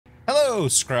Hello,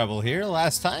 Scrabble here.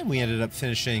 Last time we ended up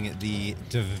finishing the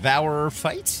Devourer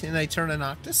fight in Aeterna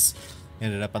Noctis.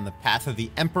 Ended up on the path of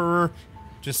the Emperor,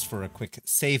 just for a quick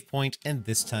save point, and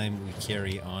this time we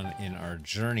carry on in our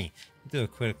journey. Do a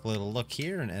quick little look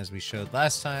here, and as we showed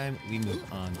last time, we move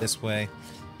on this way.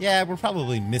 Yeah, we're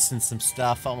probably missing some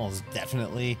stuff, almost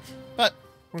definitely, but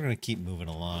we're gonna keep moving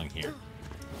along here.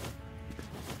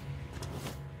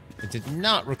 I did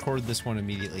not record this one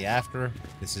immediately after.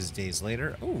 This is days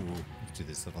later. Oh, let's do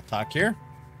this little talk here.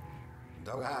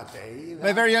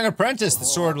 My very young apprentice, the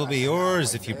sword will be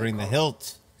yours if you bring the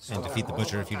hilt. And defeat the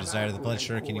butcher if you desire the blood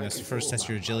shuriken. You must first test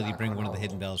your agility. Bring one of the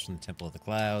hidden bells from the Temple of the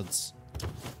Clouds.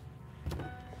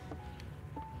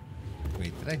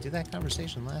 Wait, did I do that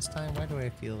conversation last time? Why do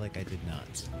I feel like I did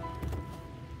not?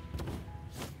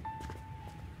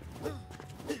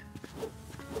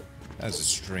 That was a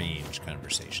strange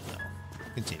conversation, though.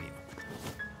 Continue.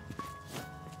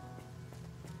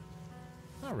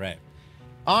 Alright.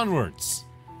 Onwards.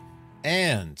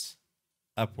 And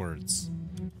upwards.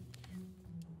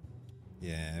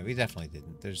 Yeah, we definitely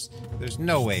didn't. There's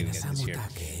no way we get this here.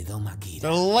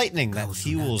 The lightning that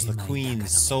fuels the Queen's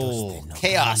soul.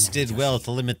 Chaos did well to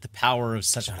limit the power of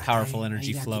such a powerful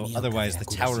energy flow. Otherwise, the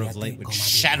Tower of Light would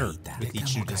shatter with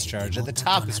each new discharge. At the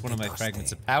top is one of my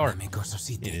fragments of power.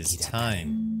 It is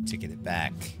time to get it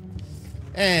back.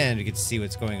 And we get to see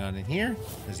what's going on in here.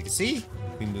 As you can see,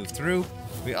 we move through.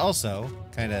 We also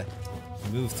kind of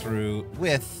move through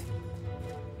with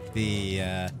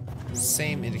the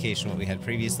same indication what we had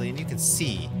previously, and you can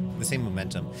see the same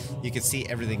momentum. You can see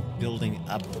everything building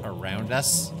up around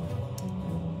us.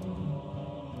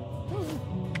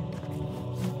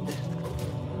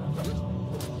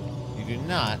 You do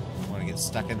not want to get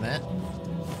stuck in that.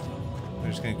 We're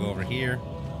just going to go over here,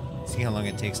 see how long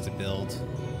it takes to build,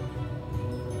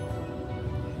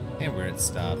 and where it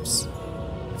stops.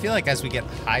 I feel like as we get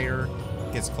higher,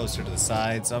 it gets closer to the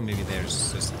sides. Oh, maybe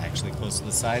there's just actually close to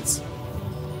the sides.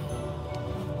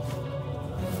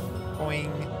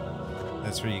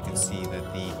 That's where you can see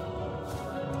that the...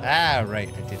 Ah, right,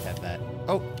 I did have that.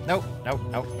 Oh, no, no,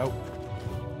 no, no.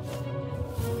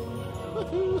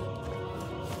 Woohoo!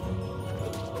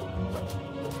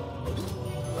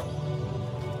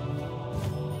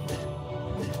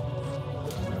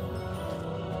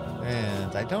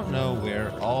 And I don't know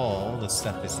where all the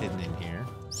stuff is hidden in here,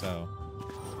 so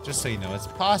just so you know, it's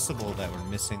possible that we're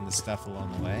missing the stuff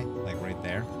along the way, like right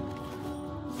there.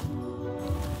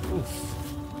 Oof.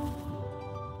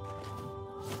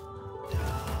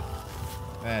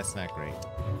 That's not great.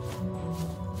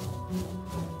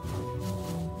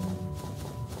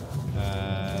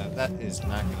 That is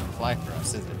not going to fly for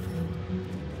us, is it?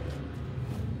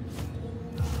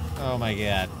 Oh my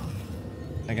god.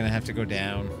 I'm going to have to go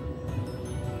down.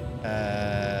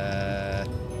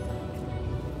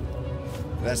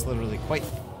 That's literally quite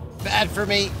bad for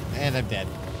me. And I'm dead.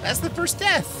 That's the first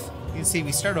death. You can see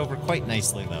we start over quite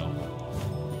nicely, though.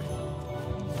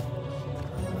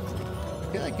 I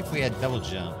feel like if we had double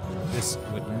jump, this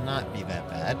would not be that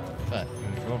bad. But we're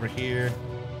gonna go over here,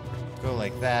 go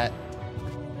like that.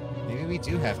 Maybe we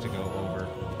do have to go over.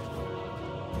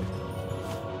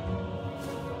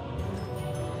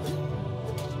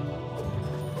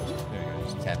 There we go,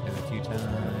 just tap in a few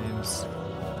times.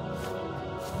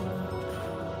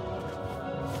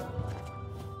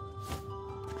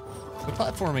 The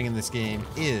platforming in this game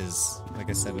is, like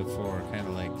I said before, kind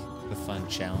of like the fun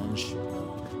challenge.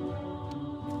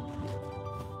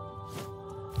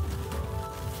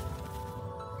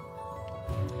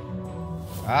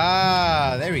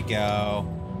 Ah, there we go.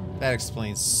 That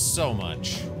explains so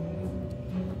much.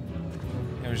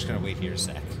 And we're just gonna wait here a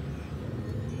sec.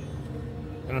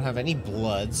 I don't have any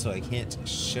blood, so I can't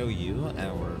show you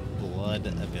our blood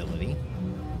ability.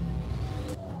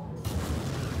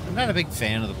 I'm not a big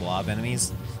fan of the blob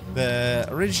enemies.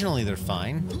 Originally they're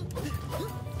fine.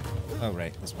 Oh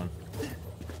right, this one.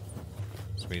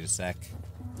 Just wait a sec.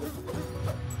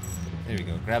 There we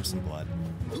go, grab some blood.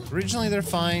 Originally they're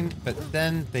fine, but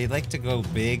then they like to go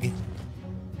big.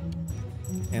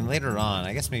 And later on,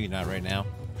 I guess maybe not right now,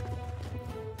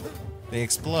 they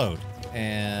explode.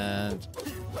 And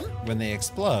when they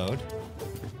explode...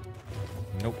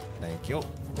 Nope, thank you.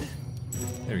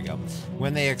 There we go.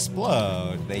 When they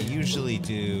explode, they usually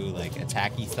do, like,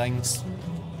 attacky things.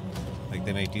 Like,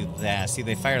 they might do that. See,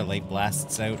 they fire light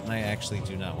blasts out, and I actually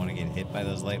do not want to get hit by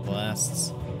those light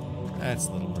blasts. That's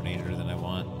a little more danger than I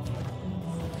want.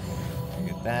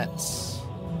 Get that.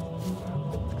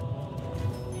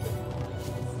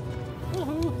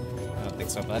 Woohoo! I don't think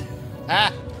so, bud.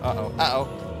 Ah! Uh-oh, uh-oh.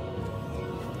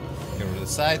 Go over to the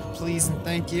side, please and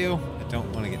thank you. don't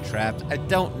want to get trapped. I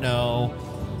don't know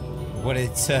what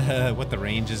what the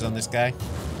range is on this guy.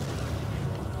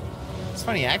 It's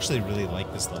funny, I actually really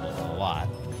like this level a lot.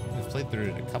 I've played through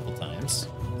it a couple times.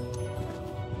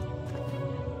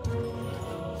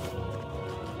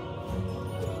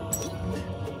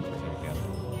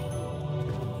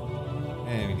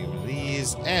 And we do one of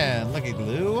these, and look at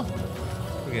glue.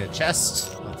 We get a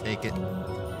chest. I'll take it.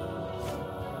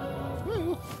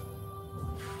 Woo.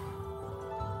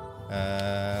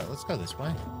 Let's go this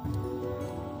way.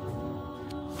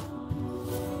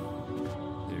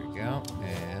 There we go,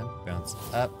 and bounce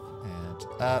up and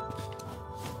up.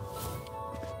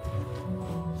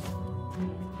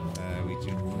 We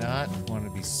do not want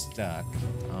to be stuck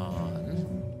on.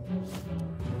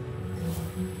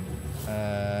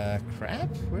 Crap?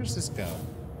 Where's this go?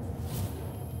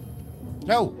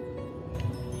 No!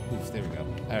 Oof, there we go.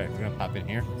 Alright, we're gonna pop in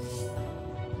here.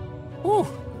 Whew!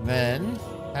 Then,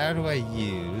 how do I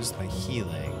use my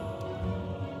healing?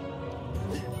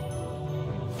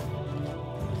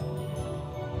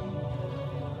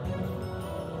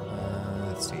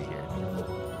 Let's see here.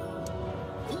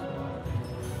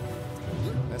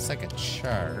 That's like a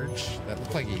charge. That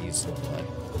looked like it used some blood.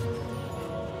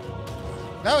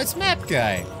 Oh, it's Map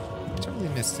Guy! Totally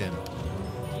missed him.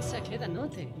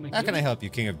 How can I help you,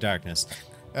 King of Darkness?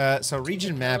 So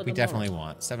region map we definitely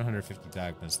want. 750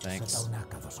 dogmas, thanks. Oh,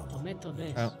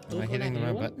 am I hitting the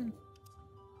wrong button?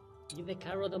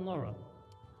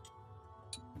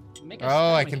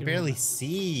 Oh, I can barely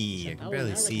see. I can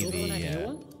barely see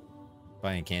the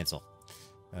buy and cancel.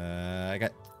 I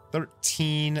got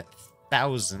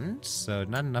 13,000, so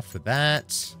not enough for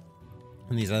that.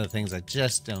 And these other things I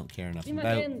just don't care enough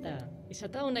about.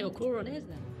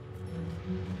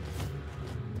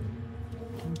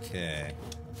 Okay.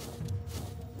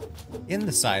 In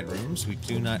the side rooms, we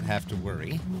do not have to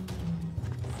worry.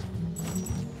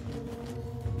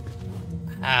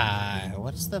 Ah,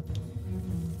 what's the...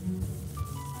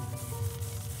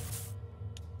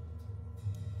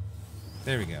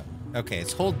 There we go. Okay,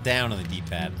 it's hold down on the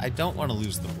D-pad. I don't want to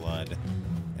lose the blood,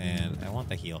 and I want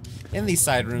the heal. In these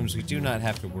side rooms, we do not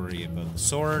have to worry about the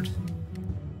sword.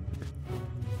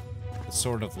 The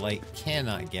Sword of Light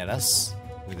cannot get us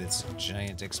with its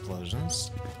giant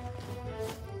explosions.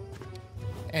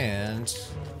 And,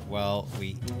 well,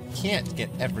 we can't get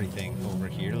everything over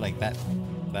here, like that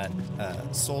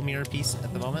soul mirror piece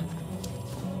at the moment.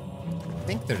 I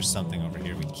think there's something over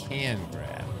here we can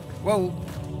grab. Whoa!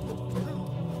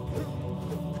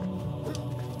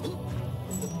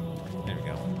 There we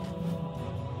go.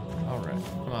 Alright,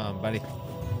 come on, buddy.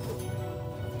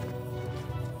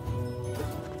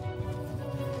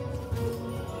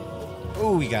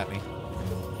 Oh, he got me.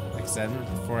 Like I said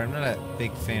before, I'm not a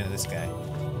big fan of this guy.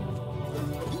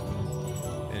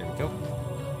 There we go.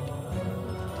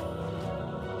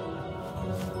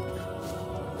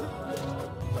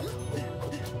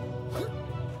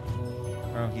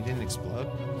 Oh, he didn't explode.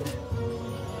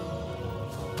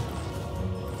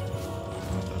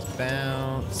 Let those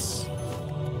bounce.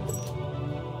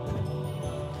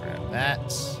 Grab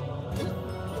that.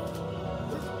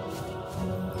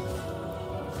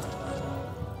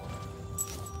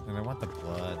 And I want the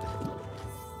blood.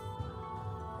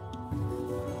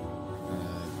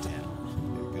 Down.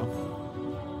 There we go.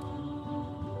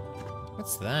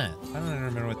 What's that? I don't even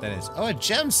remember what that is. Oh, a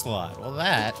gem slot. Well,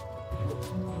 that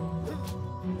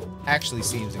actually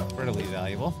seems incredibly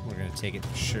valuable. We're going to take it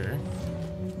for sure.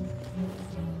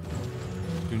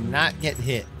 Do not get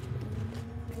hit.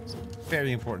 It's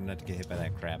very important not to get hit by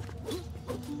that crap.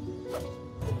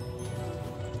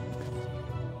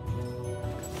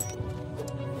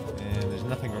 And there's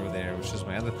nothing over there, which is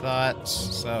my other thought.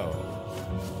 So,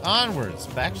 onwards,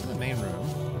 back to the main room.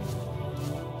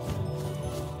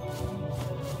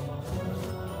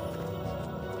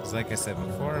 Because like I said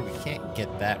before, we can't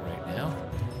get that right now.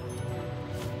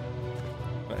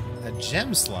 But a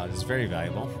gem slot is very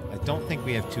valuable. I don't think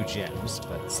we have 2 gems,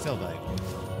 but it's still valuable.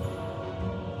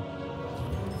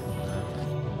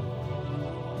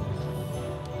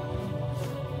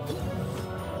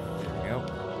 There we go.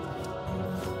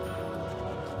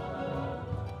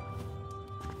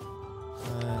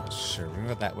 Sure, we're gonna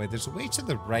go that way. There's a way to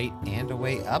the right and a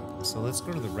way up, so let's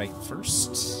go to the right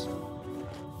first.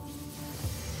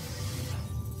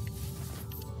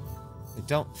 I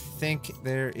don't think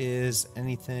there is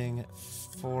anything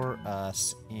for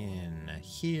us in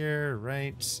here,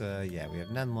 right? Yeah, we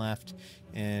have none left.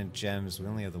 And gems, we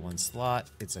only have the 1 slot.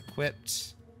 It's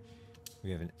equipped.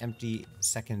 We have an empty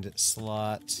second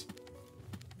slot.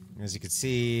 As you can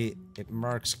see, it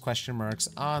marks question marks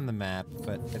on the map,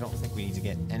 but I don't think we need to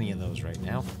get any of those right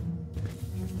now.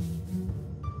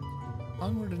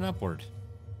 onward and upward.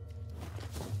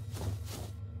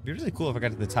 It'd be really cool if I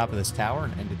got to the top of this tower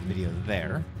and ended the video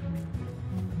there.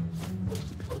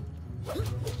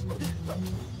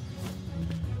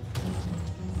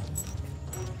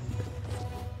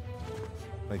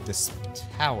 Like, this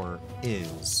tower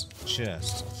is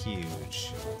just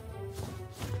huge.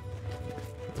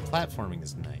 But the platforming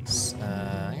is nice.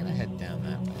 I'm gonna head down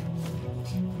that way.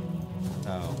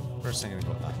 Oh, first I'm gonna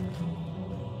go up.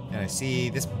 And I see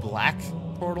this black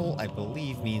portal, I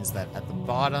believe, means that at the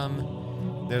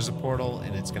bottom there's a portal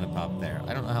and it's gonna pop there.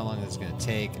 I don't know how long this is gonna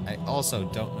take. I also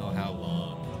don't know how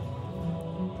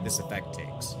long this effect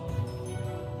takes.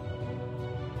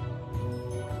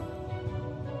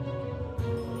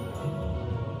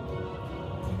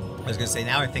 I was gonna say,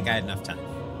 now I think I had enough time.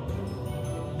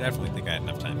 Definitely think I had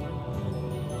enough time.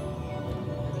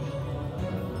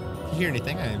 If you hear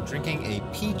anything, I am drinking a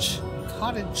peach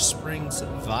Cottage Springs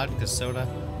vodka soda.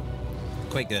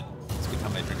 Quite good. It's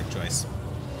become my drink of choice.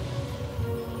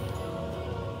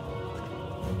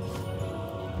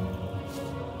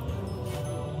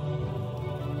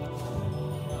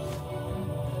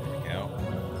 There we go.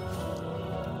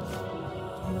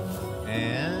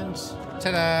 And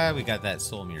ta-da! We got that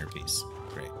soul mirror piece.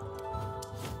 Great.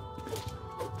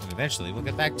 And eventually we'll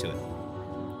get back to it.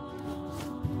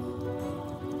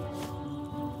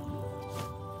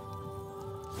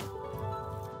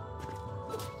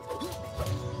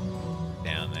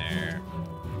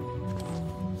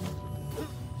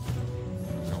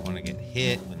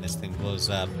 Hit when this thing blows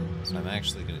up, so I'm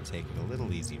actually going to take it a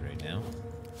little easy right now.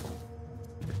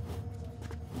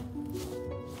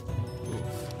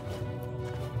 Oof.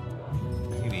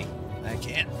 Maybe I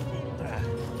can't.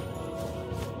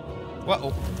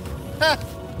 Whoa! Ha!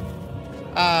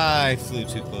 I flew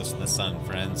too close to the sun,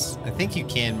 friends. I think you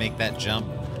can make that jump.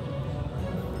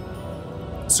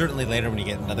 Certainly later when you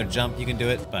get another jump you can do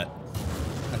it, but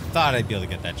I thought I'd be able to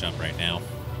get that jump right now.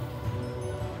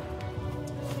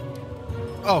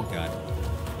 Oh, God.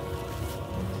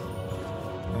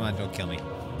 Come on, don't kill me.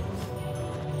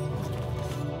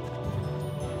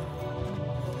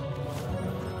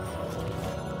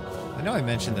 I know I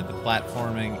mentioned that the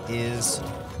platforming is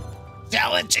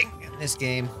challenging in this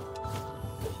game.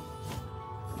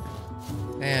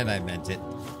 And I meant it.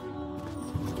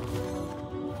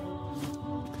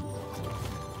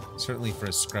 Certainly for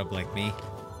a scrub like me.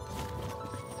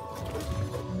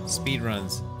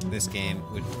 Speedruns this game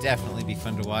would definitely be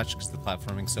fun to watch because the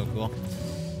platforming's so cool.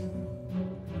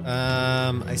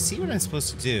 I see what I'm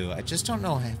supposed to do. I just don't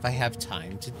know if I have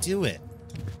time to do it.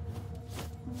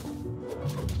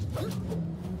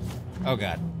 Oh,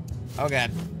 God. Oh,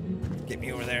 God. Get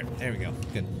me over there. There we go.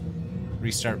 Good.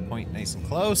 Restart point nice and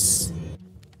close.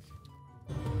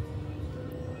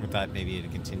 I thought maybe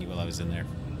it'd continue while I was in there,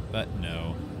 but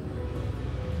no.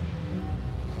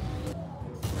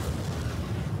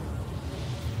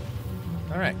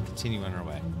 Alright, continue on our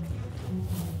way.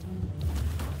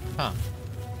 Huh.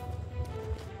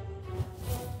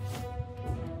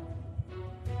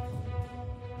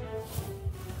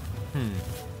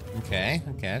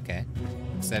 Okay.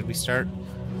 Instead we start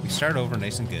over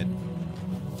nice and good.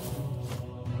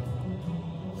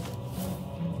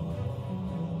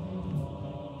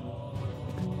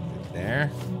 Good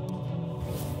there.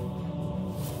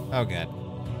 Oh, God.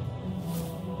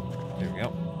 There we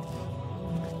go.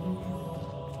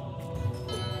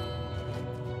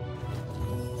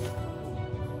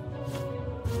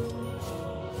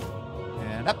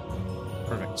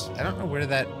 I don't know where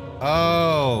that...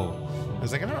 Oh! I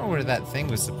was like, I don't know where that thing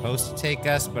was supposed to take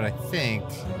us, but I think...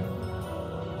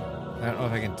 I don't know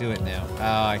if I can do it now.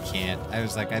 Oh, I can't. I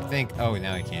was like, I think... Oh,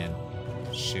 now I can.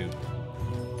 Shoot.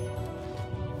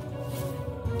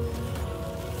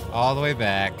 All the way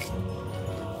back.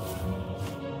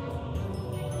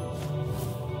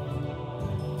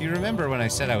 Do you remember when I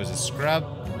said I was a scrub?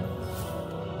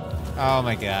 Oh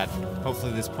my God.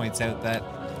 Hopefully this points out that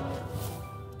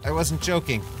I wasn't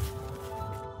joking.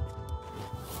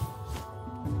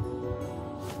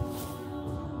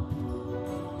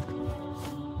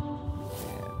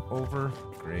 And over.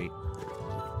 Great.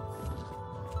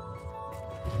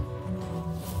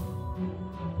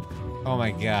 Oh my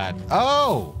God.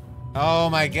 Oh! Oh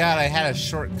my God, I had a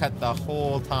shortcut the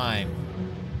whole time.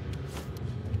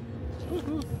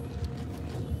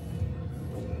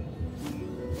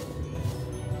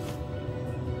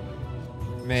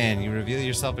 Man, you reveal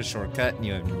yourself a shortcut and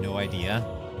you have no idea.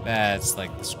 That's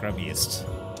like the scrubbiest.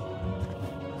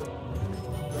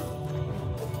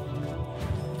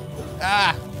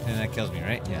 Ah! And that kills me,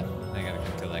 right? Yeah, I gotta go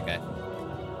kill that guy.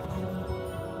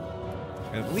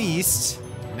 At least,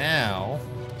 now...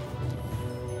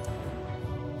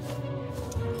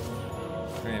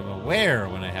 I am aware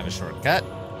when I have a shortcut.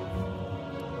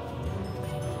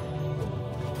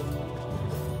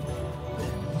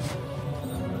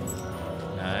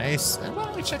 Nice. And why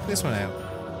don't we check this one out?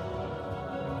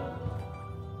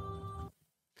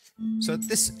 So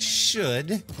this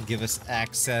should give us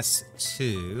access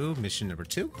to mission number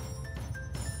 2.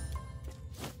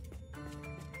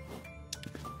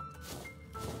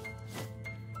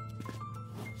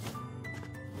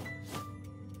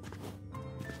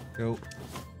 Go.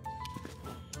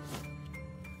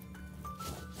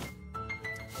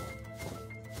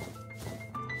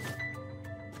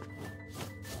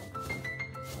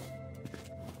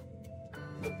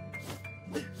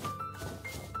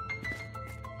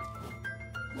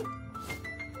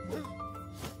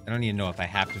 I don't even know if I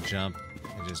have to jump.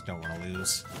 I just don't want to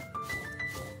lose.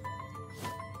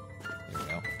 There we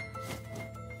go.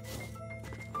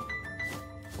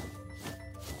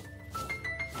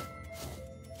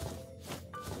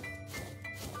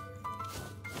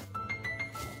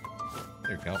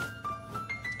 There we go.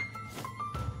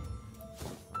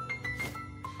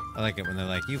 I like it when they're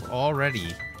like, you've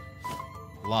already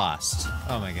lost.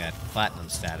 Oh my god, platinum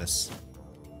status.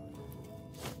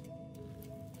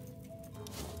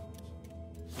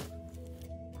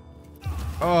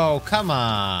 Oh, come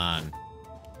on!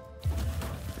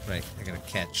 Right, I gotta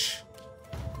catch.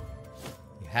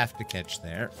 You have to catch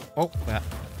there. Oh,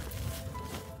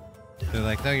 they're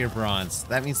like, no, you're bronze.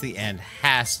 That means the end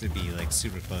has to be, like,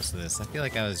 super close to this. I feel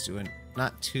like I was doing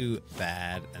not too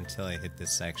bad until I hit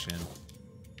this section.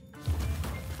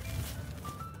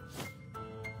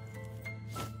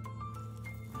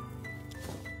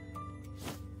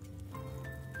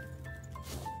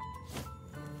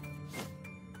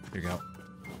 Here you go.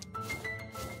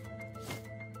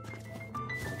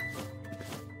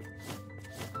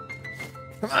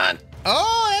 Come on!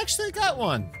 Oh, I actually got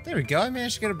one! There we go, I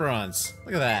managed to get a bronze.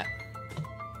 Look at that.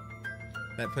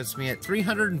 That puts me at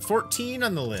 314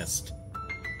 on the list.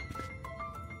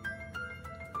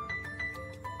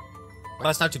 Well,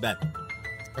 that's not too bad.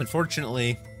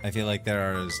 Unfortunately, I feel like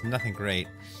there is nothing great.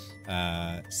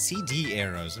 CD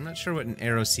arrows. I'm not sure what an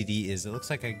arrow CD is. It looks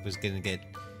like I was gonna get...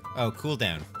 Oh,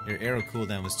 cooldown. Your arrow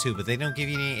cooldown was 2, but they don't give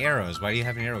you any arrows. Why do you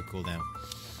have an arrow cooldown?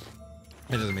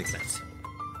 That doesn't make sense.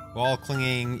 Wall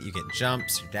clinging, you get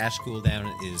jumps, your dash cooldown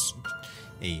is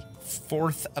a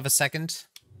 1/4 of a second.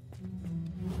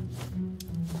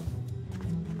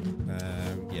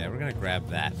 Yeah, we're gonna grab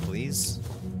that, please.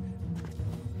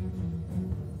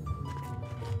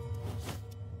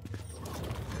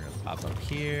 We're gonna pop up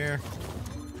here.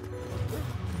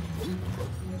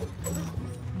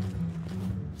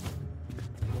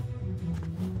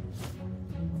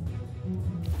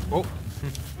 Oh!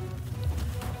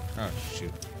 Oh,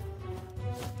 shoot.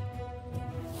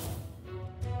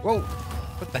 Whoa!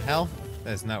 What the hell?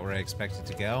 That is not where I expected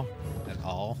to go at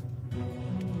all.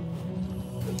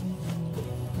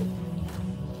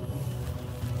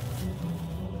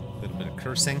 A little bit of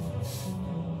cursing.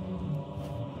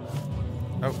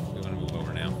 Oh, we want to move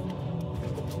over now.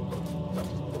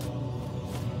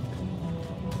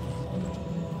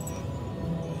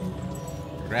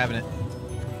 Grabbing it.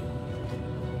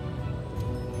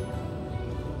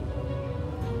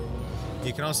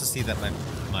 You can also see that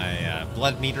my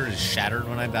blood meter is shattered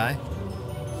when I die.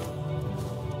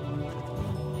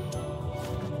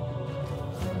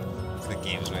 It's the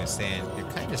game's way of saying, you're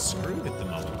kind of screwed at the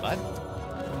moment, bud.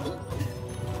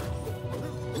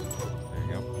 There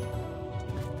you go.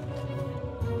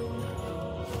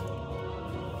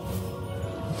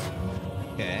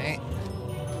 Okay.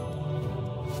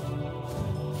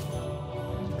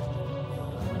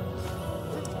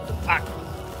 Fuck!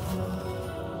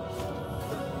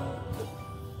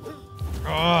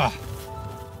 Ugh.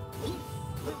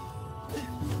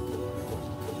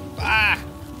 Ah!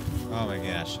 Oh my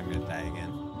gosh, I'm gonna die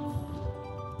again.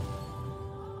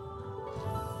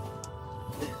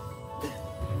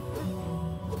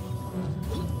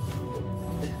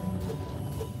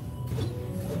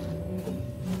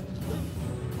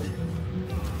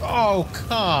 Oh,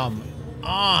 come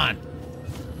on!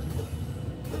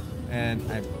 And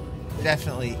I'm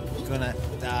definitely gonna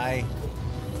die.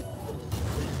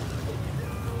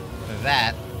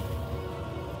 That.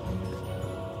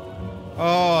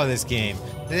 Oh, this game.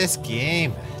 This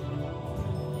game.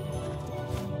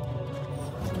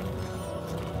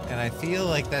 And I feel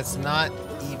like that's not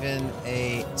even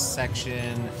a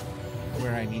section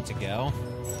where I need to go.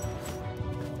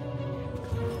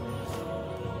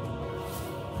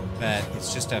 That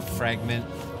it's just a fragment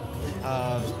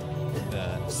of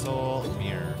the soul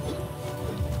mirror.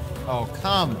 Oh,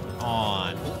 come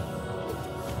on.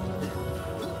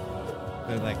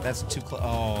 They're like, that's too close.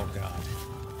 Oh, God.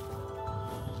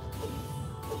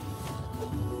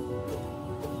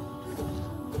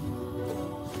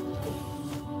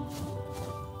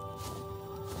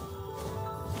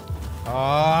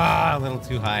 Oh, a little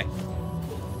too high.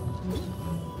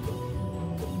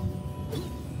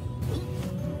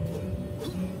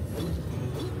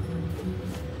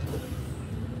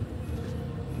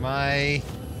 My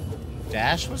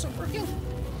dash wasn't working?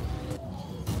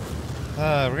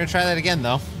 We're gonna try that again,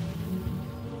 though.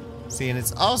 See, and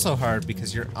it's also hard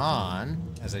because you're on,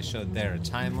 as I showed there, a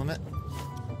time limit.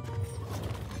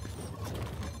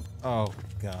 Oh,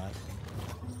 God.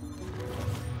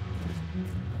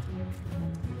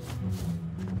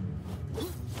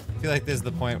 I feel like this is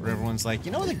the point where everyone's like,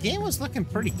 you know, the game was looking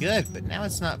pretty good, but now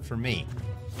it's not for me.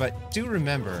 But do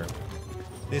remember,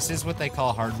 this is what they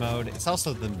call hard mode. It's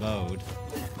also the mode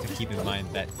to keep in mind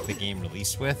that the game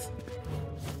released with.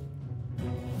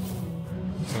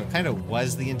 So it kind of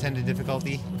was the intended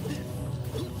difficulty.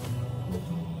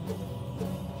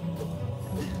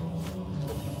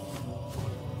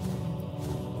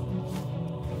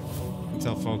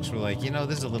 Until folks were like, you know,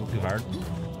 this is a little too hard.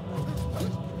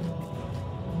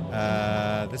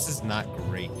 This is not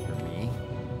great for me.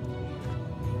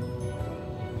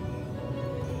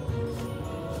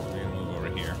 We're gonna move over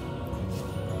here.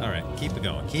 Alright, keep it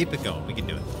going. Keep it going. We can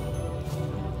do it.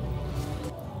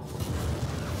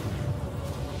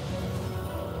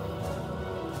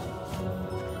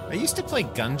 I used to play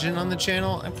Gungeon on the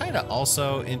channel. I'm kind of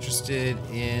also interested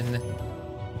in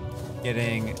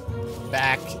getting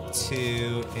back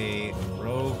to a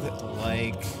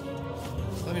rogue-like.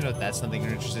 Let me know if that's something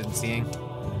you're interested in seeing.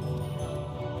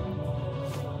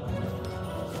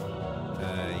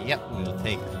 Yep, we'll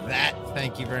take that.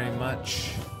 Thank you very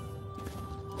much.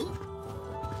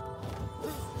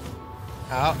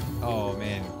 How? Oh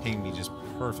man, pinged me just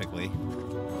perfectly.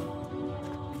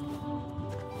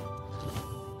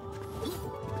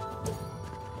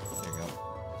 There you go.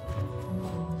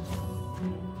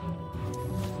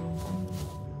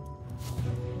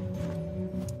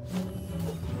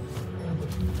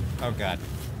 Oh god.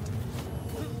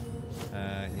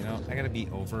 You know, I gotta be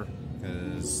over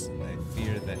because I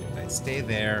fear that if I stay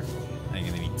there, I'm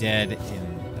gonna be dead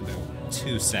in about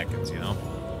 2 seconds, you know?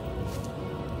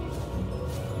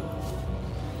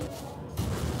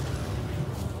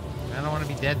 I don't want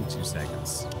to be dead in 2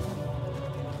 seconds.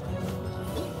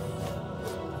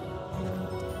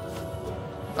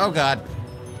 Oh god.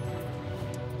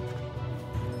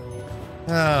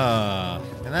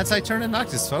 And that's Aeterna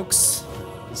Noctis, folks.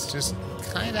 It's just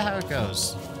kind of how it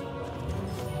goes.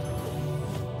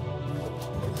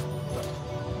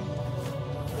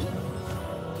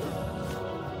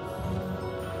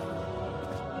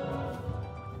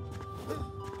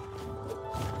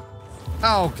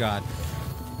 Oh god.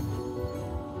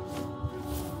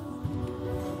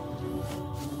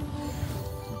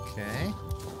 Okay.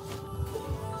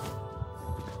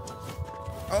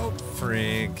 Oh,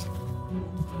 frig.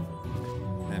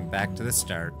 And back to the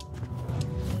start.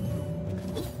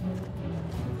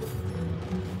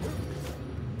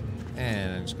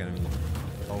 And I'm just gonna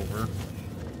move over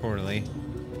poorly.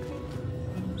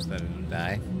 Just let it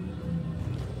die.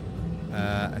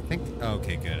 I think,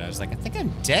 okay, good. I was like, I think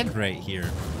I'm dead right here.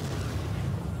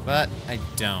 But I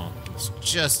don't. It's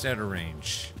just out of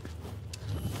range.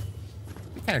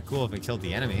 It'd be kind of cool if I killed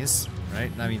the enemies,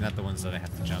 right? I mean, not the ones that I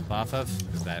have to jump off of,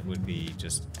 because that would be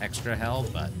just extra hell,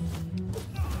 but...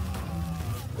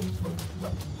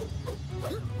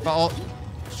 Oh,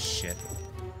 shit.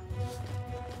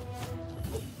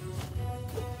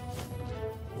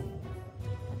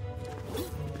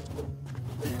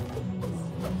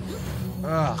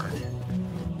 Ugh.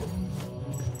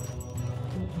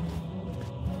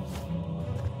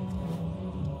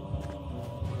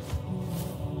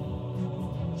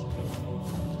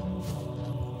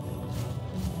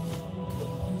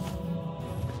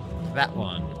 That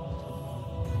one.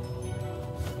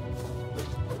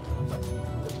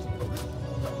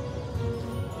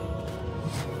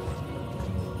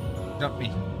 Dump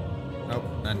me. Nope,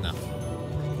 not enough.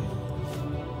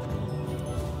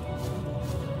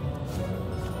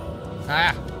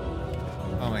 Ah!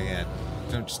 Oh my god.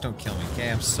 Just don't kill me,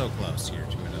 okay? I'm so close here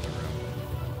to another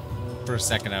room. For a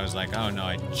second I was like, oh no,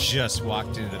 I just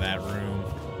walked into that room.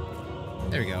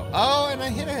 There we go. Oh, and I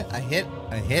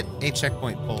hit a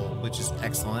checkpoint pole, which is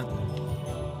excellent.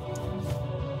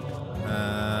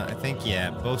 I think, yeah,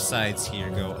 both sides here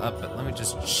go up, but let me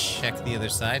just check the other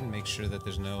side and make sure that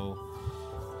there's no...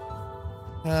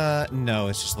 no,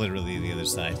 it's just literally the other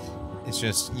side. It's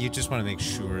just, you just want to make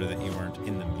sure that you weren't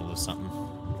in the middle of something.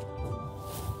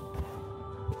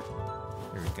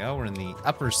 Here we go. We're in the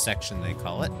upper section, they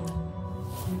call it.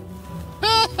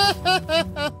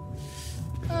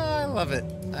 I love it.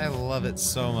 I love it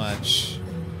so much.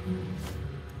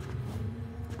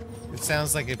 It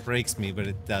sounds like it breaks me, but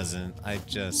it doesn't. I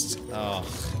just... oh.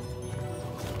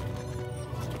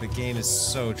 The game is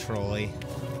so trolly.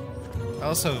 I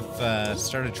also have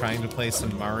started trying to play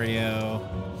some Mario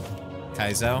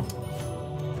Kaizo,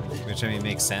 which, I mean,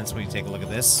 makes sense when you take a look at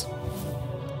this.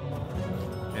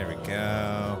 There we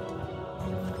go.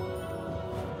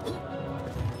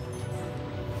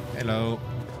 Hello.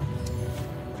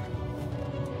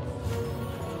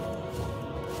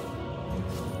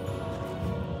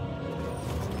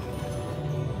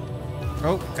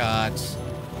 Oh, God.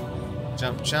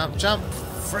 Jump, jump, jump.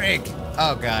 Frig.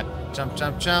 Oh, God. Jump,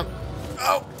 jump, jump.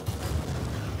 Oh!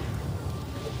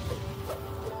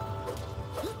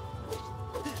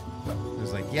 It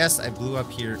was like, yes, I blew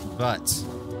up here, but...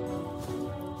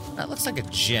 that looks like a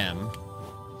gem.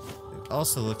 It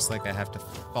also looks like I have to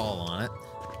fall on it.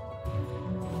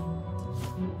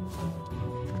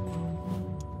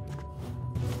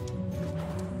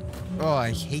 Oh,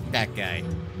 I hate that guy.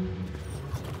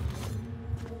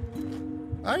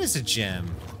 Oh, it is a gem.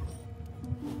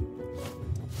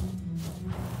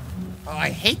 Oh, I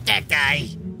hate that guy.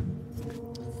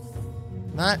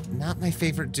 Not my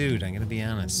favorite dude, I'm gonna be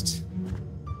honest.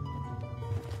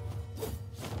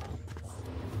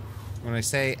 When I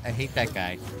say I hate that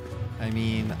guy, I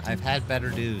mean I've had better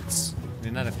dudes. I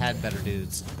mean, not I've had better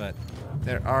dudes, but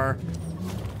there are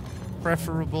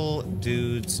preferable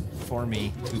dudes for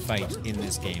me to fight in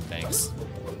this game, thanks.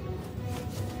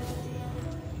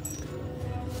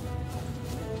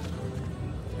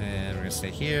 And we're gonna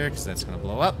stay here, because that's gonna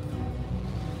blow up.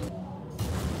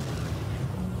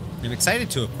 I'm excited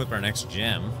to equip our next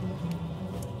gem.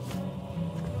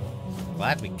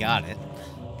 Glad we got it.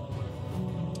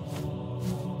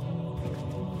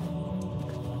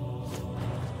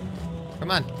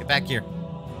 Come on, get back here.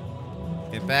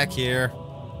 Get back here.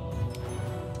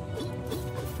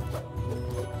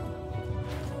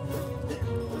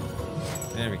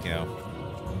 There we go.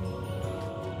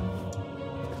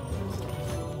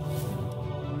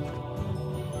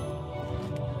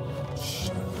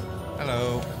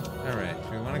 Hello. Alright, do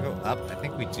we want to go up? I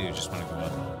think we do just want to go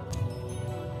up.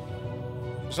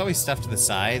 There's always stuff to the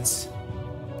sides,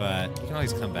 but you can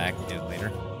always come back and get it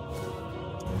later.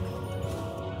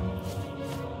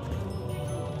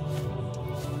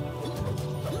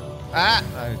 Ah!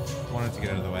 I wanted to get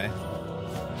out of the way.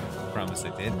 Promise I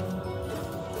did.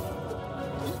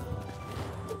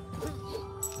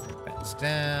 Bounce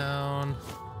down.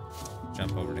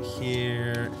 Jump over to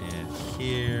here, and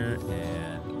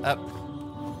up.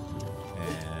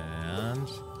 And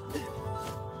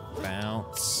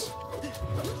bounce.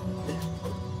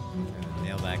 Gonna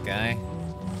nail that guy.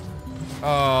 Oh,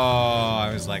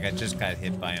 I was like, I just got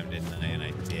hit by him, didn't I? And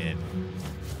I did.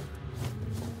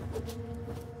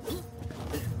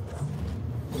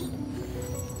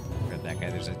 Got that guy.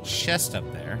 There's a chest up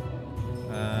there.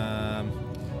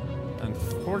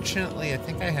 Unfortunately, I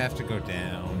think I have to go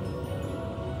down.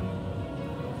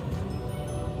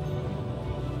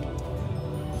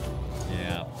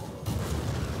 Yeah.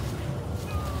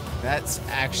 That's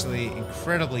actually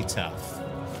incredibly tough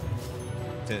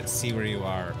to see where you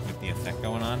are with the effect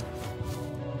going on.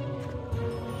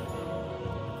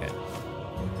 Okay.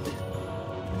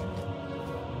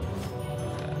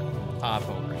 Pop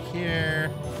over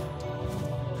here.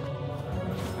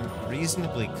 I'm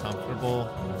reasonably comfortable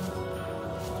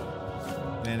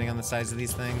landing on the sides of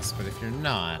these things, but if you're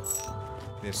not,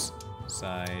 this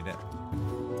side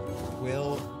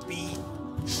will be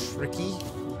tricky.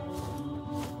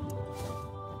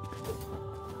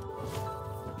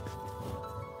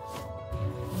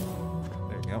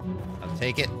 There we go. I'll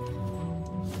take it.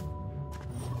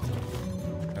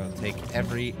 I'll take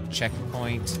every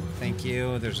checkpoint. Thank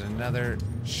you. There's another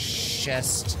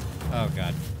chest. Oh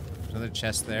god. There's another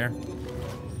chest there.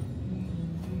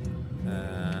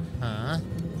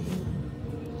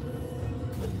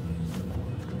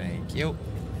 Thank you.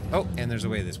 Oh, and there's a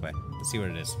way this way. Let's see what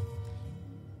it is.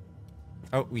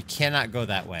 Oh, we cannot go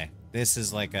that way. This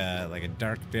is like a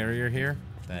dark barrier here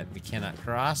that we cannot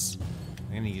cross.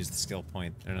 I'm gonna use the skill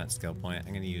point, or not skill point.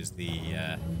 I'm gonna use the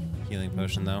healing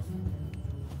potion though.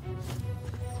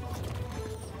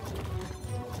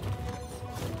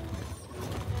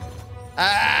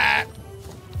 Ah!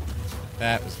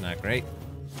 That was not great.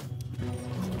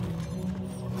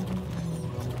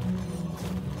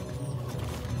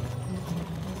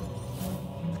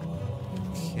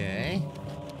 Okay.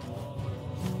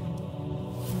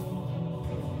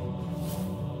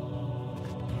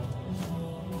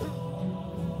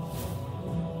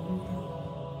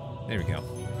 There we go.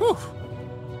 Whew.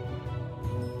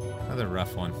 Another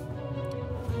rough one.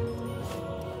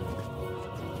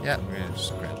 Yeah, we're gonna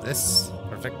just grab this.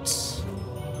 Perfect.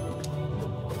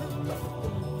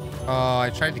 Oh, I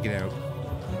tried to get out.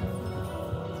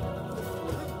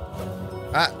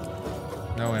 Ah!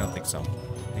 No, I don't think so.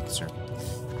 Thank you, sir.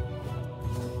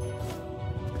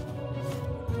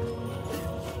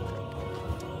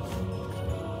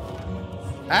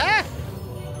 Ah!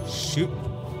 Shoot.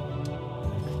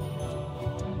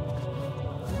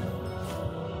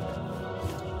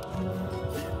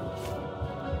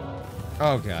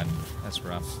 Oh god, that's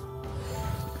rough.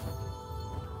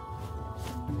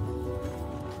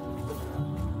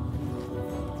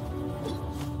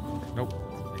 Nope,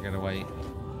 I gotta wait.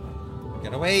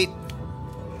 Gotta wait.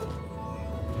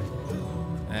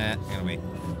 Gotta wait.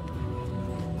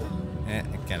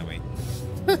 Gotta wait.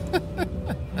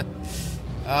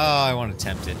 Oh, I want to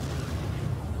tempt it.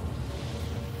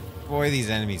 Boy, these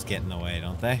enemies get in the way,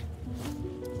 don't they?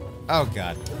 Oh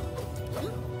god.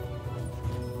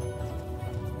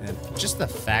 And just the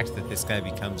fact that this guy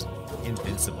becomes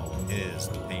invincible is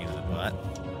the pain in the butt.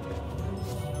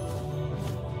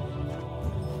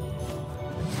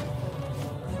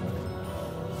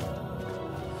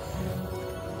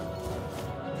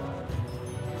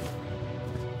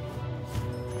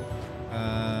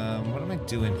 What am I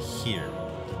doing here?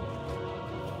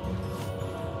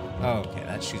 Oh, okay,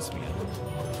 that shoots me up.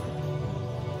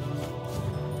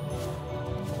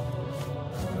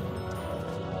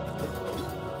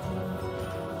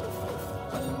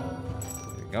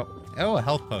 Go. Oh, a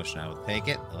health potion. I will take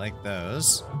it. I like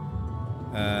those.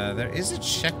 There is a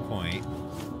checkpoint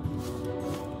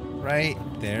right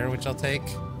there, which I'll take.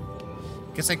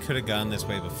 Guess I could have gone this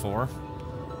way before.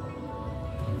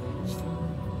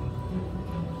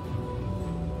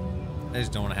 I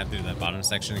just don't want to have to do that bottom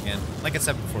section again. Like I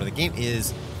said before, the game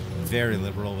is very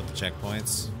liberal with the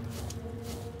checkpoints.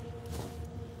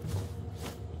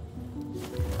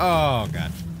 Oh,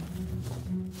 God.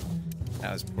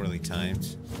 That was poorly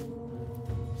timed.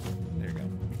 There you go.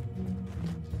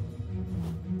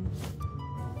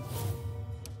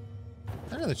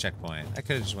 Another checkpoint. I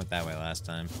could have just went that way last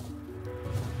time.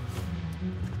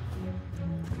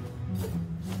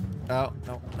 Oh,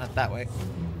 no, not that way.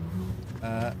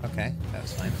 Okay, that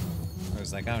was fine. I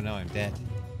was like, oh no, I'm dead.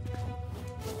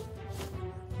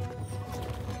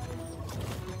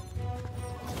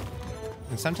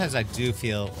 And sometimes I do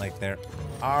feel like there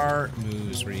are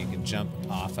moves where you can jump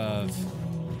off of,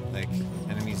 like,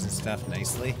 enemies and stuff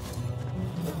nicely.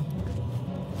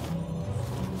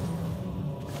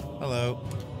 Hello.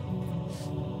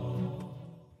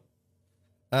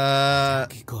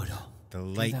 The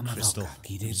light crystal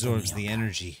absorbs the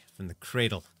energy from the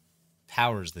cradle,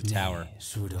 powers the tower,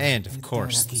 and, of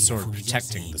course, the sword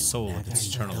protecting the soul of its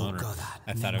eternal owner.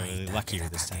 I thought I was really luckier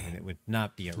this time, and it would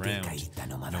not be around.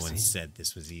 No one said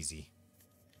this was easy.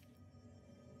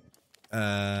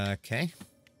 Okay.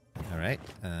 Alright.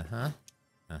 Uh-huh.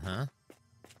 Uh-huh.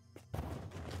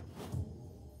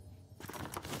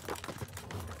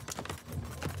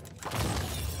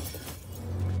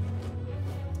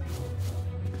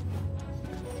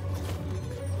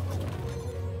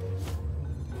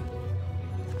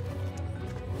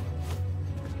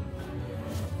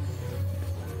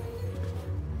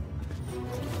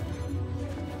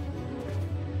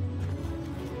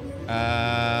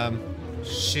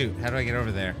 Shoot, how do I get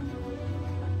over there?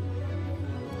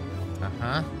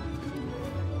 Uh-huh.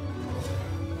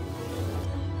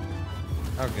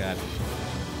 Oh, God.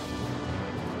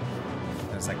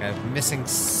 It's like I'm missing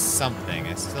something.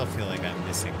 I still feel like I'm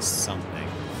missing something.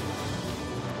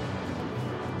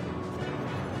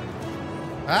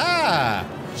 Ah!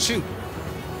 Shoot!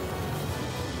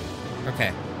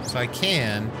 Okay, so I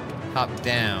can hop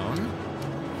down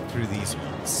through these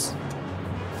ones.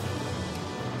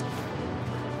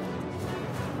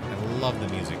 I love the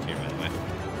music here, by the way.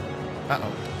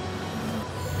 Uh-oh.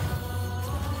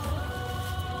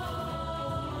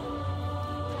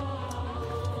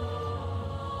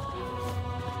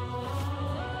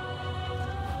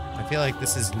 I feel like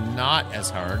this is not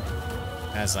as hard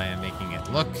as I am making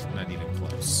it look, not even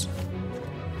close.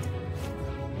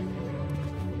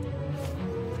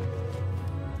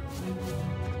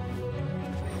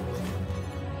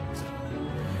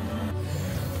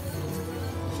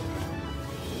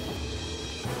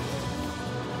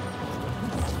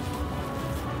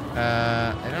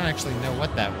 I don't actually know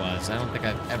what that was. I don't think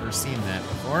I've ever seen that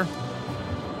before.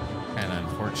 Kind of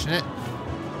unfortunate.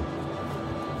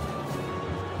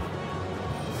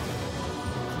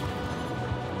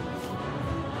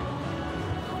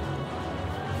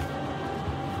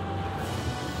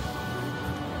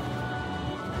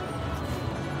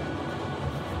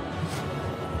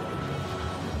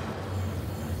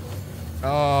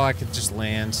 I could just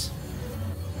land.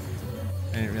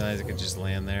 I didn't realize I could just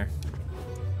land there.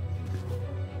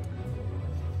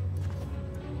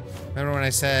 Remember when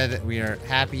I said we are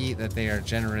happy that they are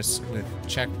generous with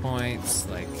checkpoints?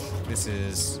 Like, this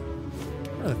is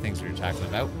one of the things we were talking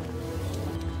about.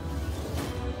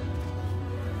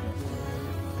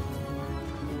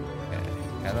 Okay,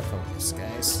 gotta focus,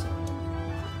 guys.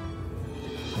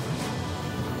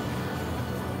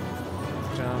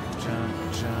 Jump,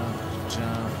 jump, jump,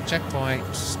 jump. Checkpoint,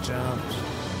 just jump.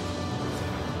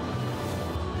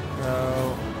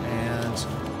 Go, and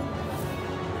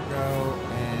go,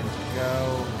 and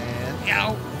go, and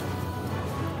ow!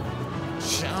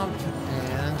 Jump,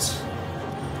 and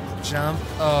jump.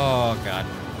 Oh, God.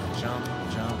 Jump,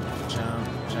 jump,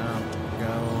 jump, jump,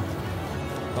 go.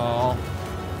 Ball.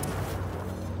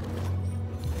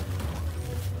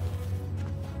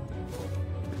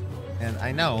 And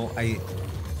I know,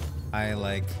 I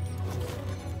like,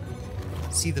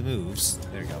 see the moves.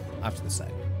 There you go, off to the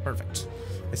side. Perfect.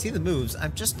 I see the moves,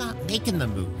 I'm just not making the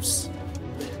moves.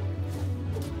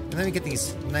 And then we get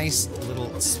these nice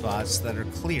little spots that are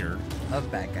clear of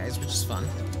bad guys, which is fun.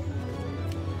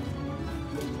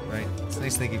 Right? It's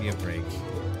nice they give you a break.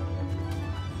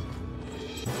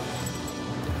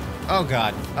 Oh,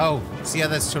 God. Oh, see how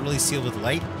that's totally sealed with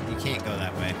light? You can't go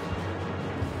that way.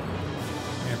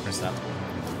 I'm gonna press up.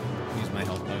 Use my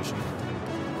health potion.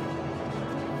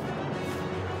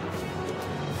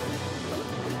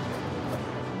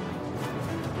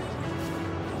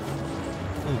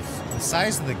 Oof. The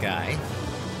size of the guy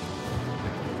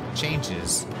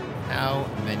changes how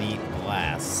many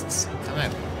blasts come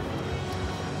out.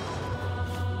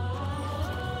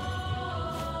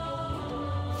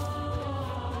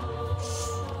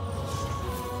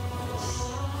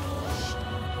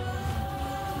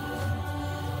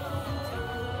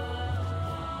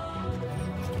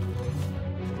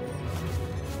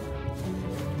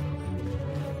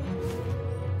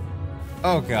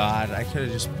 Oh God, I could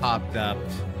have just popped up.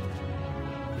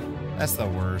 That's the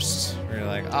worst. Where you're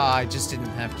like, oh, I just didn't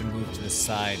have to move to the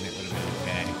side and it would have been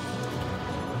okay.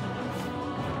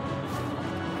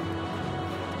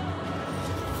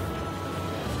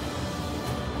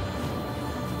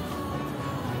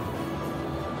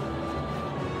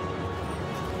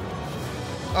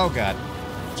 Oh God,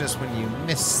 just when you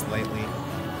miss slightly.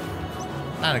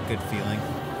 Not a good feeling.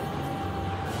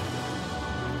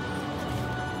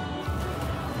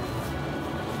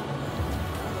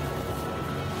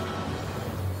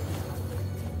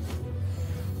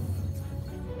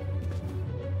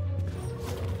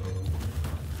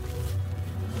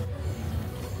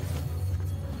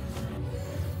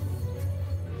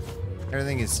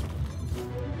 Everything is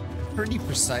pretty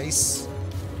precise.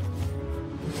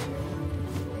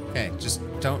 Okay, just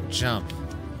don't jump.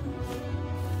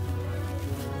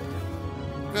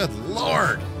 Good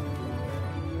Lord!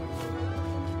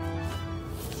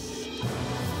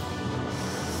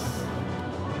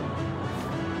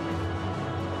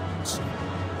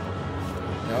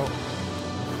 Nope.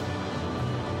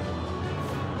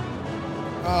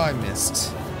 Oh, I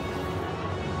missed.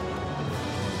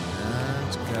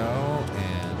 And go,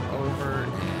 and over,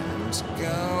 and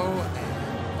go,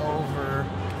 and over,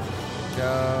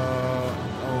 go,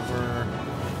 over,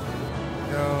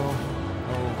 go,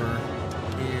 over,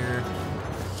 here,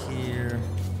 here,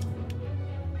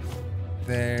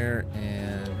 there,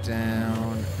 and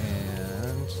down,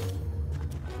 and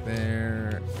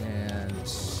there, and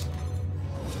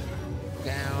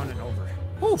down, and over.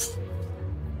 Woof!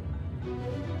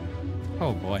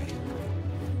 Oh boy.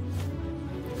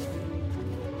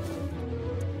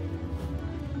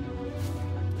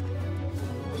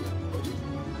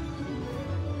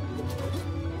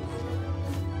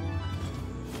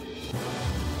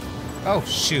 Oh,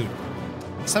 shoot.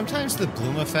 Sometimes the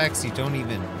bloom effects, you don't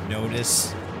even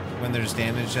notice when there's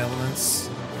damage elements.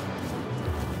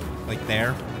 Like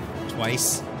there,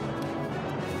 twice.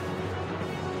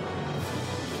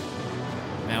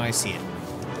 Now I see it.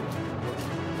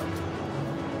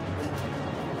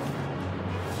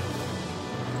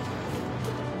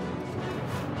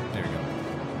 There we go.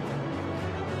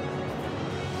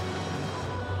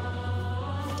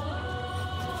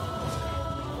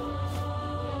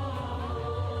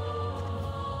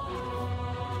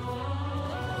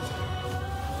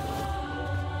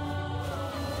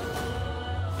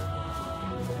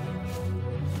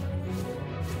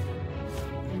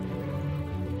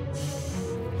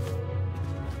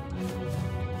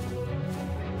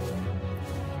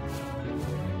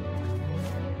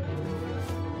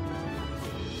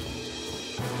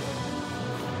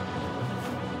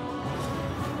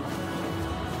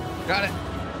 Got it.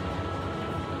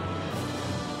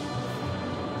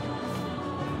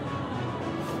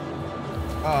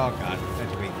 Oh god, I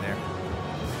had to wait there.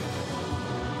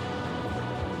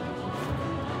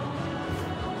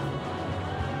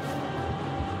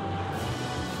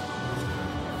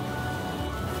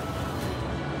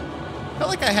 Felt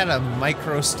like I had a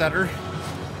micro stutter.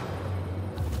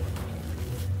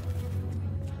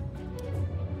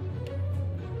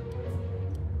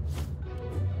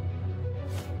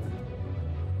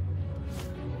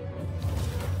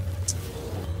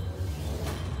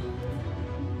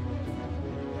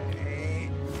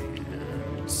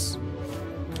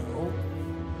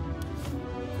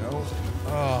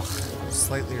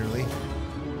 Slightly early. I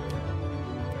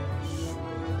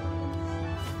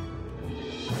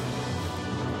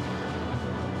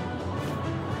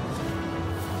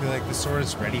feel like the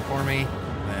sword's ready for me.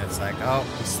 And it's like, oh,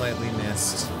 we slightly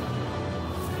missed.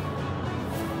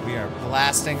 We are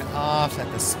blasting off at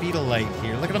the speed of light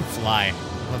here. Look at him fly.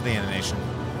 Love the animation.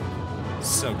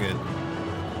 So good.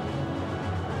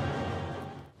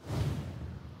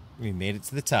 We made it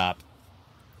to the top.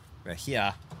 Right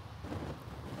here.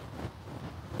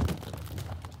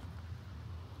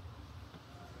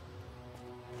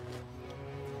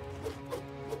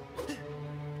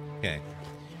 Okay.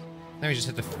 Now we just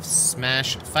have to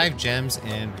smash 5 gems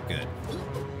and we're good.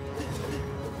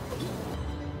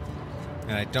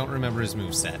 And I don't remember his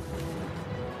moveset.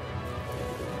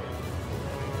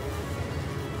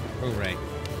 Oh, right.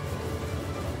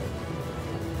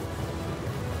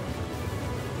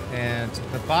 And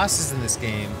the bosses in this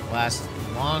game last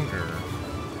longer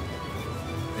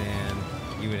than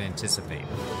you would anticipate.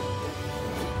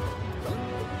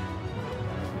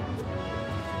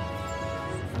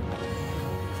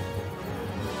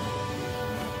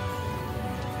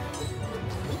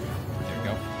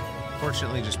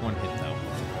 Fortunately, just one hit, though.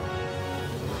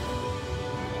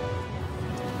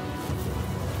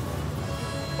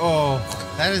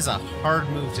 Oh, that is a hard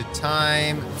move to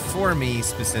time, for me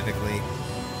specifically.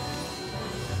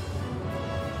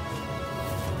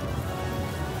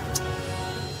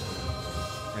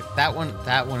 Like, that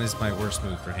one is my worst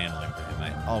move for handling for him.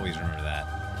 I always remember that.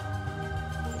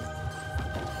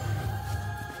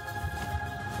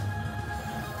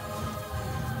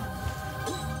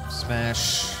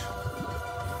 Smash.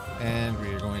 And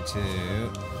we are going to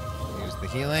use the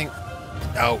healing.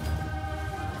 Oh!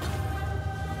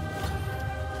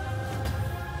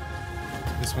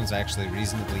 This one's actually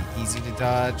reasonably easy to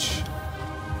dodge.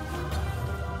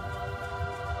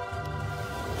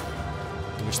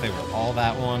 I wish they were all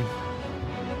that one.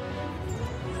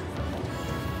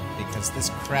 Because this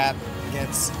crap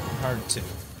gets hard too.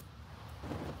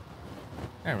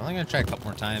 Alright, well, I'm going to try a couple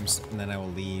more times, and then I will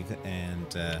leave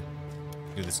and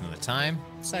do this another time.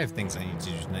 So I have things I need to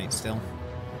do tonight still.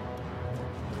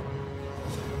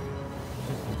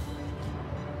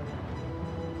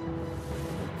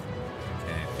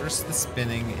 Okay, first the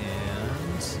spinning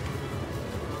and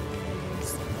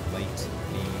these light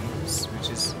beams, which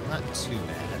is not too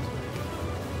bad.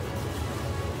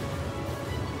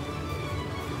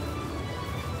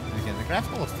 And again, the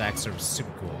graphical effects are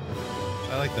super cool.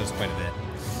 So I like those quite a bit.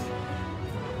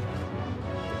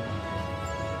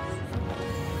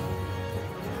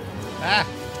 Ah!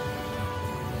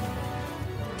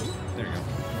 There we go.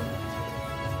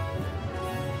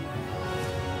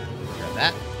 Grab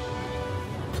that.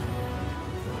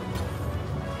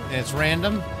 And it's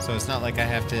random, so it's not like I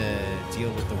have to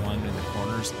deal with the one in the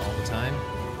corners all the time.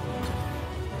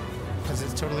 Because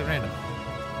it's totally random.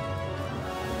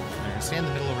 I'm going to stay in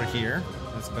the middle over here.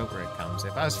 That's about where it comes.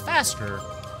 If I was faster,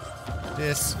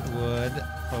 this would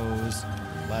pose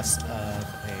less of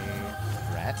a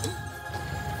threat.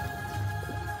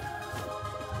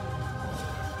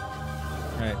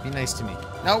 Alright, be nice to me.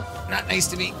 Nope, not nice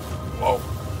to me. Whoa.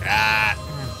 Ah!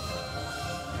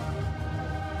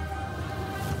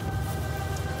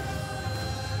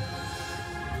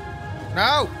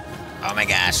 No! Oh my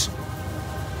gosh.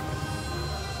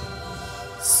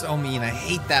 So mean. I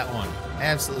hate that one. I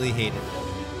absolutely hate it.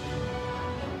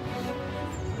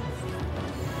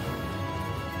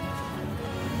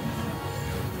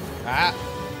 Ah!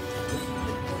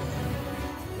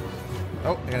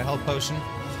 Oh, I got a health potion.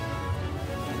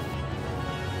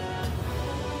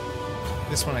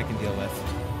 This one I can deal with.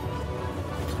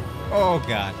 Oh,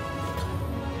 God.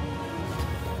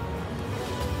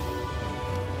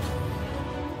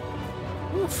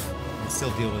 Oof. I can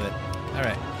still deal with it.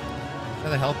 Alright.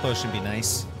 Another health potion would be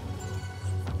nice.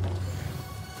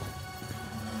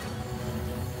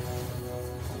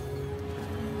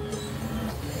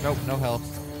 Nope, no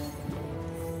health.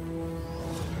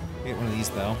 Get one of these,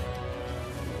 though.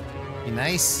 Be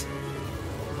nice.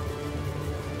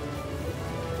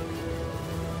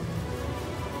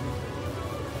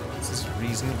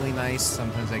 reasonably nice.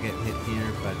 Sometimes I get hit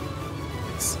here, but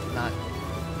it's not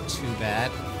too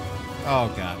bad.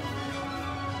 Oh god.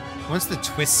 Once the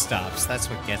twist stops, that's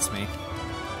what gets me.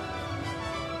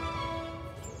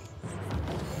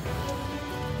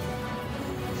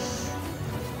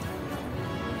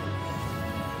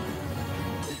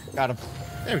 Got him.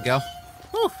 There we go.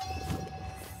 Whew.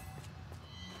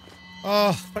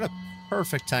 Oh, what a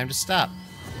perfect time to stop.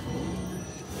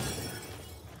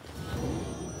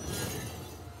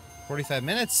 45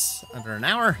 minutes, under an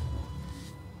hour.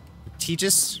 Teach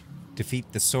us.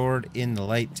 Defeat the sword in the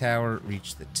light tower.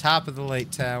 Reach the top of the light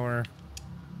tower.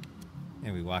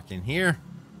 And we walk in here.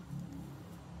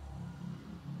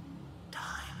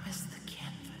 Time is the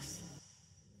canvas,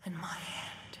 and my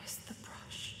hand is the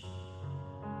brush.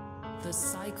 The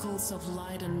cycles of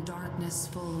light and darkness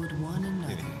followed one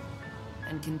another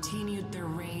and continued their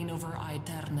reign over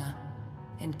Aeterna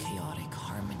in chaotic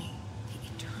harmony. The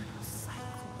eternal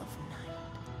cycle of night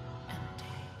and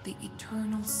day. The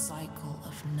eternal cycle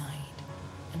of night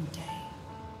and day.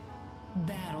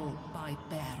 Battle by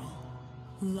battle.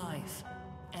 Life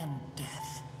and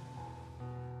death.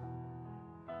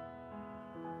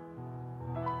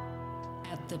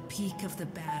 At the peak of the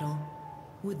battle,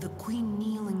 with the queen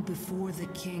kneeling before the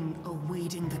king,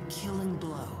 awaiting the killing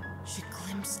blow, she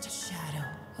glimpsed a shadow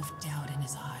of doubt in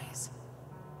his eyes.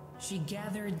 She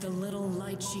gathered the little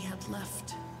light she had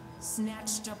left,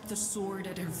 snatched up the sword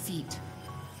at her feet,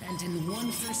 and in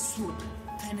one first swoop,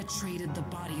 penetrated the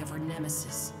body of her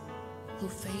nemesis, who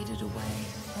faded away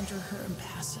under her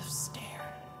impassive stare.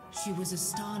 She was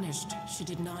astonished she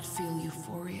did not feel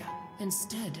euphoria.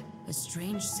 Instead, a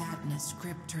strange sadness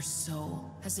gripped her soul,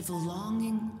 as if a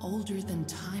longing older than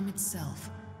time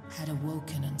itself had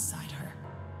awoken inside her.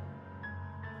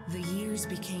 The years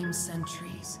became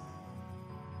centuries,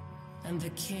 and the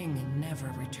king never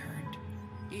returned.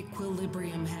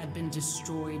 Equilibrium had been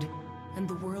destroyed, and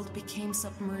the world became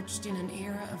submerged in an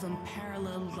era of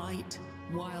unparalleled light,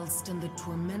 whilst in the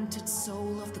tormented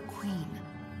soul of the queen,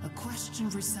 a question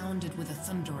resounded with a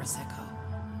thunderous echo.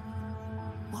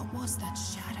 What was that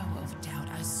shadow of doubt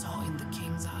I saw in the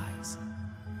king's eyes?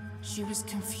 She was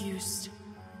confused,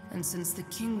 and since the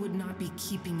king would not be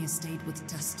keeping his date with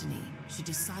destiny, she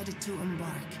decided to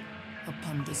embark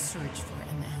upon the search for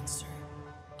an answer.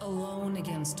 Alone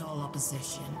against all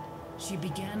opposition, she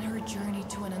began her journey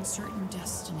to an uncertain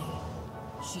destiny.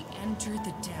 She entered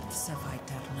the depths of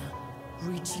Aeterna,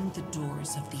 reaching the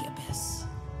doors of the abyss.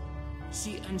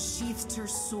 She unsheathed her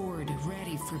sword,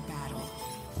 ready for battle.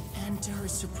 And to her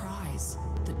surprise,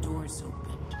 the doors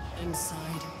opened.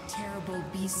 Inside, terrible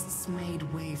beasts made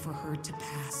way for her to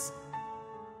pass.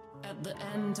 At the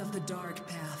end of the dark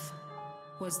path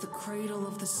was the cradle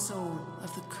of the soul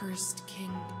of the cursed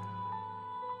king.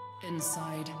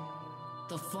 Inside,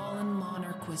 the fallen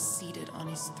monarch was seated on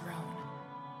his throne,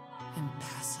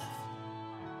 impassive.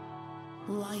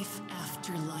 Life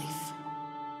after life.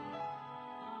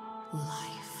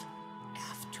 Life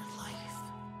after life.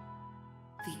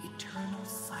 The eternal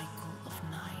cycle of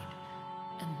night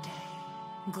and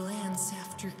day. Glance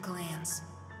after glance,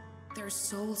 their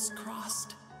souls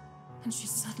crossed, and she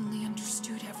suddenly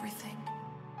understood everything.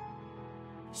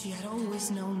 She had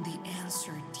always known the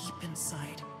answer deep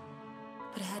inside,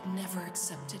 but had never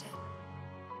accepted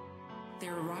it.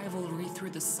 Their rivalry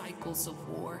through the cycles of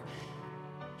war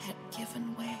had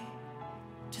given way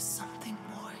to something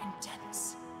more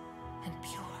intense and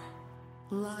pure.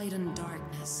 Light and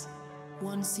darkness,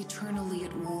 once eternally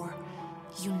at war,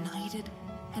 united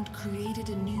and created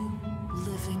a new,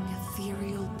 living,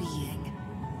 ethereal being.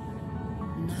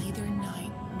 Neither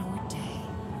night nor day,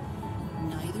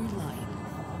 neither light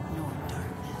nor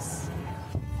darkness.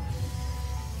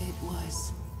 It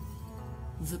was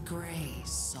the Gray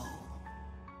Soul.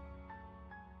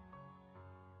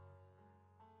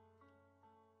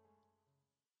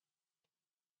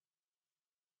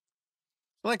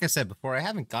 Like I said before, I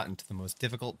haven't gotten to the most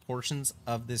difficult portions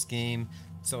of this game,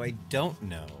 so I don't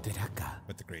know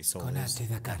what the Grey Soul is.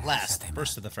 At last,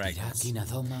 first of the fragments.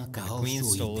 The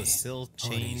Queen's soul is still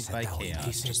chained by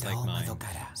chaos, just like mine.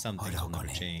 Some things will never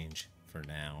change, for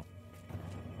now.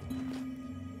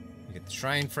 We get the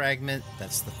Shrine Fragment,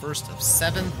 that's the first of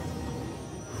 7.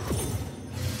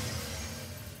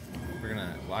 We're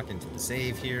gonna walk into the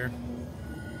save here.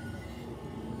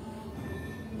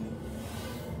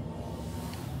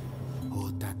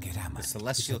 the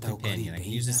celestial companion. I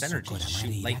can use this energy to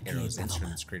shoot light arrows,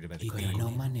 instruments created by the queen.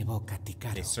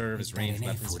 They serve as ranged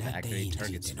weapons to activate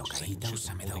target switches. I can shoot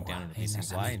them holding down and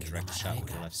facing Y and direct a shot with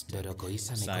the left stick.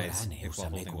 Besides, if while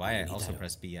holding Y I also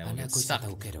press B, I will get stuck. I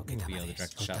will be able to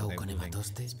direct a shot without moving.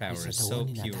 This power is so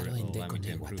pure it will allow me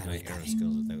to improve my arrow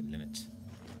skills without limit.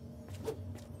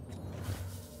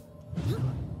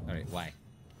 Alright, Y.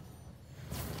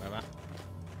 Bye-bye.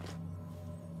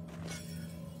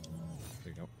 There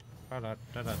we go.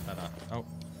 Oh.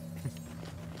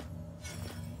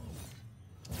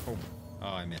 Oh. Oh,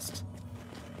 I missed.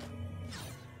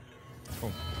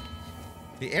 Oh.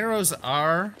 The arrows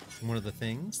are one of the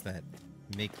things that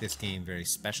make this game very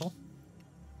special.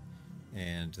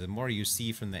 And the more you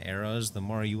see from the arrows, the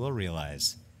more you will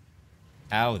realize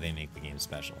how they make the game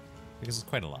special. Because it's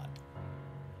quite a lot.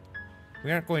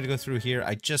 We aren't going to go through here.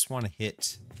 I just want to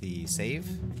hit the save,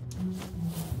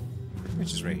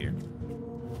 which is right here.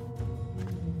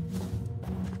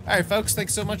 Alright folks,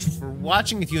 thanks so much for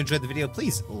watching. If you enjoyed the video,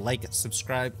 please like,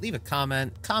 subscribe, leave a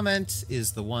comment. Comment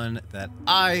is the one that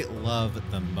I love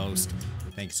the most.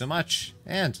 Thanks so much,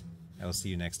 and I will see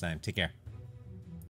you next time. Take care.